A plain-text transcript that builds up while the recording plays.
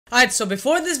Alright, so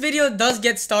before this video does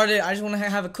get started, I just want to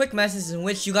have a quick message in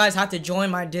which you guys have to join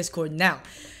my Discord now.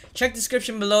 Check the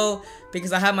description below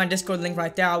because I have my Discord link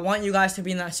right there. I want you guys to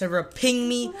be in that server. Ping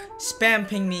me, spam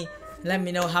ping me, let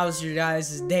me know how's your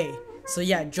guys' day. So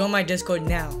yeah, join my Discord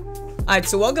now. Alright,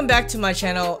 so welcome back to my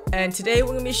channel, and today we're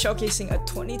going to be showcasing a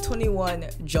 2021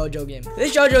 JoJo game.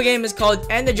 This JoJo game is called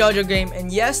And the JoJo Game,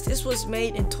 and yes, this was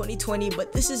made in 2020,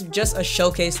 but this is just a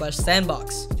showcase slash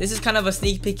sandbox. This is kind of a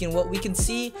sneak peek in what we can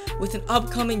see with an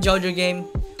upcoming JoJo game.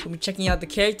 We'll be checking out the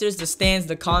characters, the stands,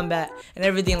 the combat, and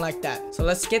everything like that. So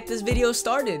let's get this video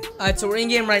started. Alright, so we're in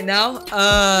game right now.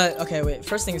 Okay, wait,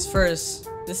 first things first.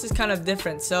 This is kind of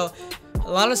different. So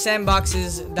a lot of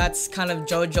sandboxes that's kind of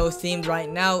JoJo themed right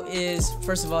now is,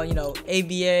 first of all, you know,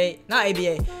 ABD,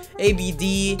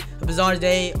 Bizarre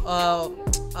Day,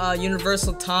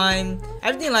 Universal Time,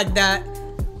 everything like that.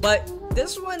 But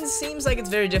this one seems like it's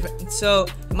very different. So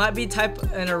it might be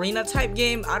an arena type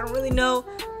game. I don't really know.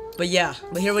 But yeah,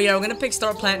 but here we are. We're gonna pick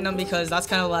Star Platinum because that's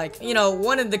kind of like, you know,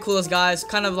 one of the coolest guys,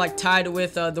 kind of like tied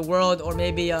with the World or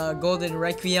maybe Golden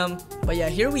Requiem. But yeah,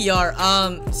 here we are.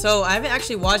 So I haven't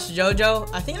actually watched JoJo.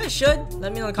 I think I should.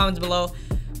 Let me know in the comments below.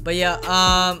 But yeah,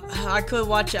 I could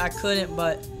watch it. I couldn't.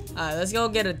 But let's go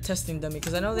get a testing dummy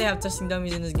because I know they have testing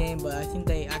dummies in this game, but I think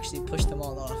they actually pushed them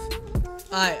all off.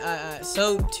 Alright.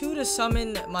 So to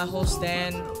summon my whole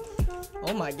stand.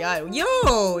 Oh my god,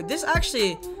 yo, this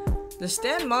actually. The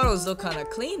stand models look kind of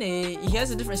clean. He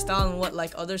has a different style than what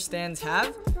like other stands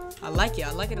have. I like it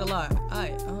a lot.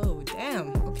 Alright, oh damn,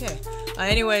 okay.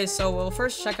 Anyway, so we'll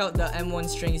first check out the M1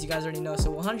 strings. You guys already know. So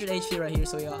 100 HP right here.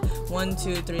 So we got 1,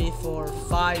 2, 3, 4,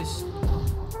 5,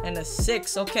 and a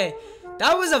 6. Okay,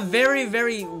 that was a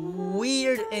very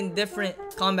weird and different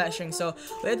combat string. So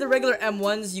we had the regular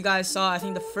M1s you guys saw. I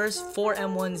think the first 4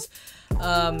 M1s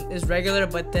is regular,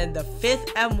 but then the 5th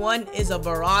M1 is a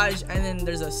barrage, and then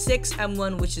there's a 6th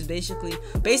M1 which is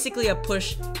basically a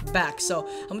push back. So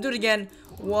I'm gonna do it again.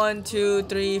 1, 2,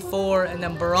 3, 4, and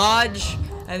then barrage,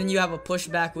 and then you have a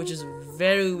pushback, which is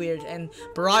very weird. And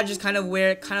barrage is kind of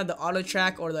where the auto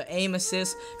track or the aim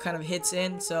assist kind of hits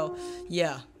in. So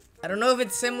yeah, I don't know if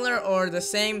it's similar or the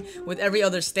same with every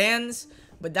other stands,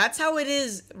 but that's how it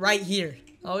is right here.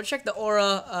 We'll check the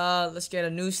aura. Let's get a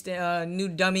new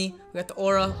dummy. We got the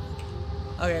aura.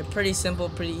 Okay, pretty simple,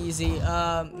 pretty easy.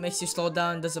 Makes you slow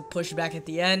down, does a pushback at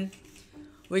the end.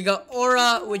 We got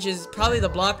aura, which is probably the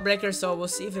block breaker, so we'll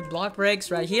see if it block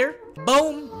breaks right here.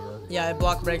 Boom! Yeah, it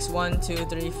block breaks. 1, 2,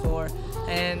 3, 4.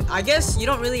 And I guess you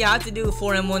don't really have to do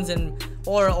 4 M1s and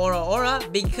aura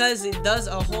because it does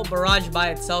a whole barrage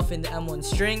by itself in the M1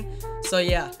 string. So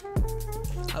yeah.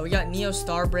 We got Neo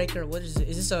Starbreaker. What is it?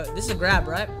 This is a grab,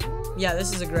 right? Yeah,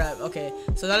 this is a grab. Okay,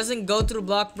 so that doesn't go through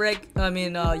block break.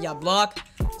 Yeah, block.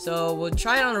 So we'll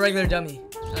try it on a regular dummy.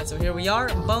 Alright, so here we are.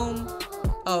 Boom.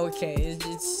 Okay,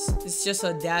 it's just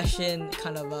a dash in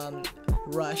kind of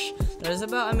rush. There's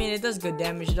about, it does good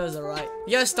damage. It does alright.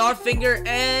 Yeah, Starfinger,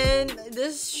 and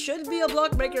this should be a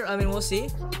block breaker. We'll see.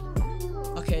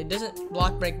 Okay, it doesn't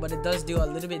block break, but it does do a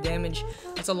little bit damage.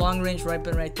 That's a long range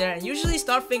weapon right there. And usually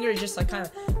Starfinger is just like kind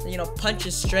of, you know,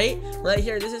 punches straight. Right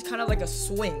here, this is kind of like a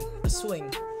swing. So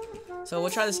we'll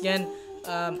try this again.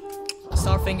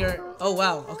 Starfinger. Oh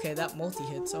wow. Okay, that multi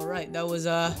hits. All right, that was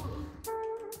a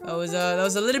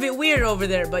little bit weird over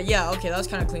there, but yeah. Okay, that was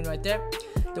kind of clean right there.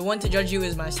 The one to judge you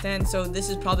is my stand. So this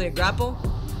is probably a grapple.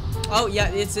 Oh yeah,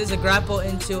 this is a grapple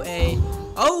into a.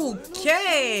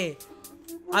 Okay.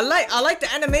 I like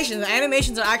the animations. The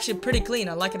animations are actually pretty clean.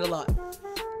 I like it a lot.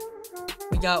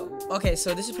 We got, okay,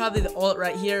 so this is probably the ult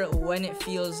right here, when it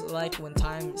feels like when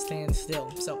time stands still.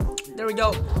 So there we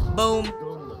go. Boom.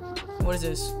 What is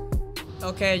this?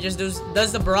 Okay, just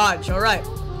does the barrage. All right,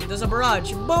 it does a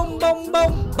barrage. Boom, boom,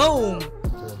 boom, boom.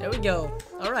 There we go.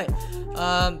 All right.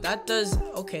 That does,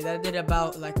 okay, that did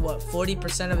about like what,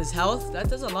 40% of his health. That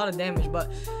does a lot of damage, but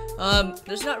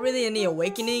there's not really any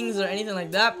awakenings or anything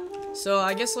like that. So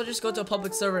I guess we'll just go to a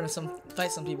public server and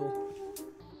fight some people.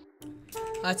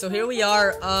 Alright, so here we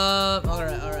are.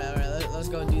 Alright. Let's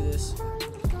go do this.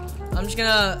 I'm just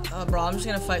gonna, I'm just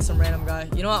gonna fight some random guy.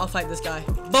 You know what? I'll fight this guy.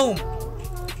 Boom!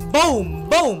 Boom!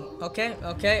 Boom! Okay.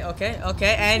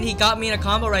 And he got me in a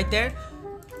combo right there.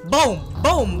 Boom!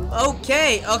 Boom!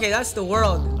 Okay, that's the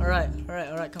world. Alright.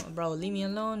 Come on, bro. Leave me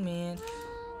alone, man.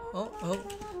 Oh.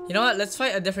 You know what? Let's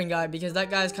fight a different guy because that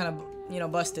guy's kind of, you know,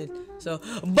 busted. So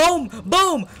boom.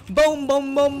 Oh.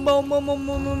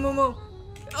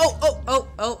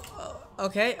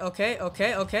 Okay.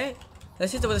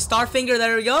 Let's hit it with a Starfinger.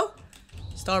 There we go.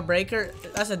 Starbreaker.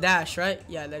 That's a dash, right?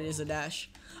 Yeah, that is a dash.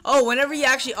 Oh, whenever he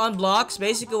actually unblocks,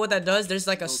 basically what that does, there's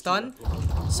like a stun.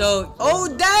 So, oh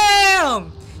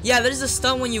damn! Yeah, there's a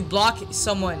stun when you block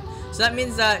someone. So that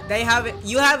means that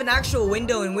you have an actual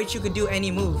window in which you could do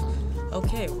any move.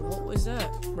 Okay, what was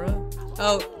that, bro?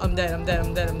 Oh, I'm dead.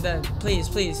 Please.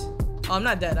 Oh, I'm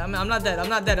not dead. I'm not dead.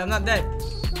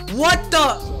 What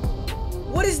the?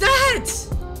 What is that?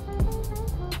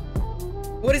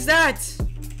 What is that?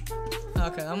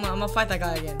 Okay, I'm gonna fight that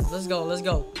guy again. Let's go.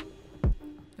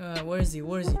 Where is he?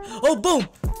 Oh, boom.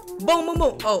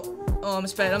 Oh, I'm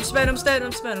sped.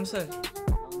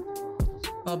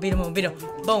 Oh, beat him.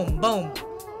 Boom.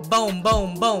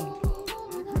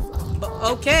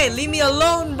 Okay, leave me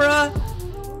alone, bruh.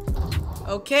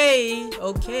 Okay.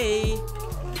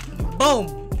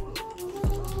 Boom.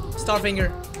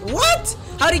 Starfinger. What?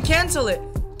 How'd he cancel it?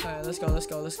 Alright, let's go.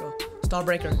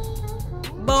 Starbreaker.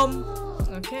 Boom.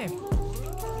 Okay.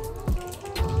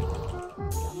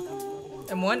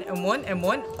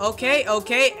 M1. Okay.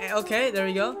 There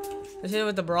we go. Let's hit it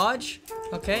with the barrage.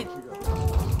 Okay.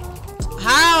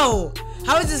 How?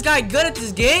 How is this guy good at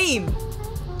this game?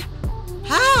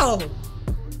 How?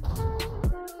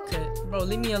 Okay, bro,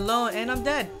 leave me alone. And I'm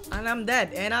dead.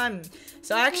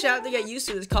 So I actually have to get used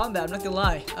to this combat. I'm not gonna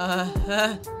lie.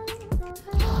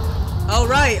 All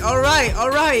right.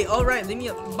 Leave me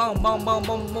boom.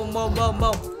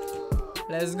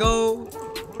 Let's go.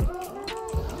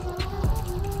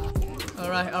 All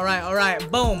right.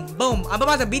 Boom. I'm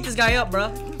about to beat this guy up,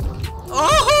 bro.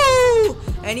 Oh!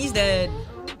 And he's dead.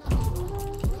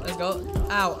 Let's go.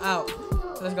 Ow.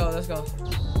 Let's go.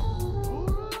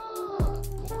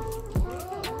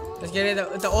 Let's get it.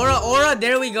 The aura.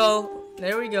 There we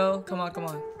go. Come on.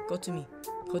 Go to me.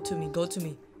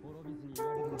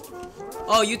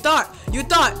 Oh, you thought.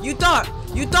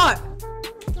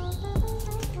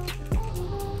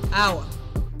 Ow.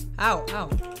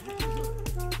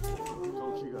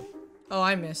 Oh,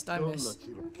 I missed.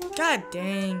 God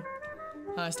dang.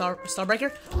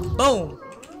 Starbreaker. Boom.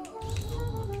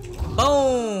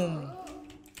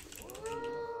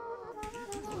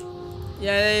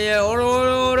 Yeah.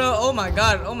 Ora. Oh my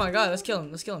god. Let's kill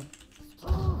him.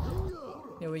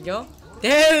 There we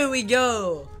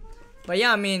go. But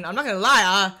yeah, I mean, I'm not gonna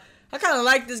lie. I kind of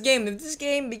like this game. If this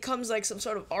game becomes like some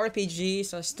sort of RPG,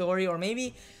 so story, or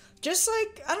maybe just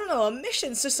like, I don't know, a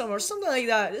mission system or something like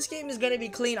that, this game is gonna be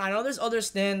clean. I know there's other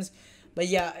stands, but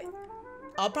yeah,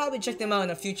 I'll probably check them out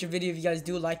in a future video if you guys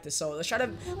do like this. So let's try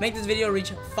to make this video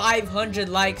reach 500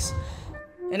 likes.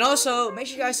 And also, make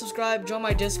sure you guys subscribe, join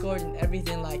my Discord, and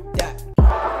everything like that.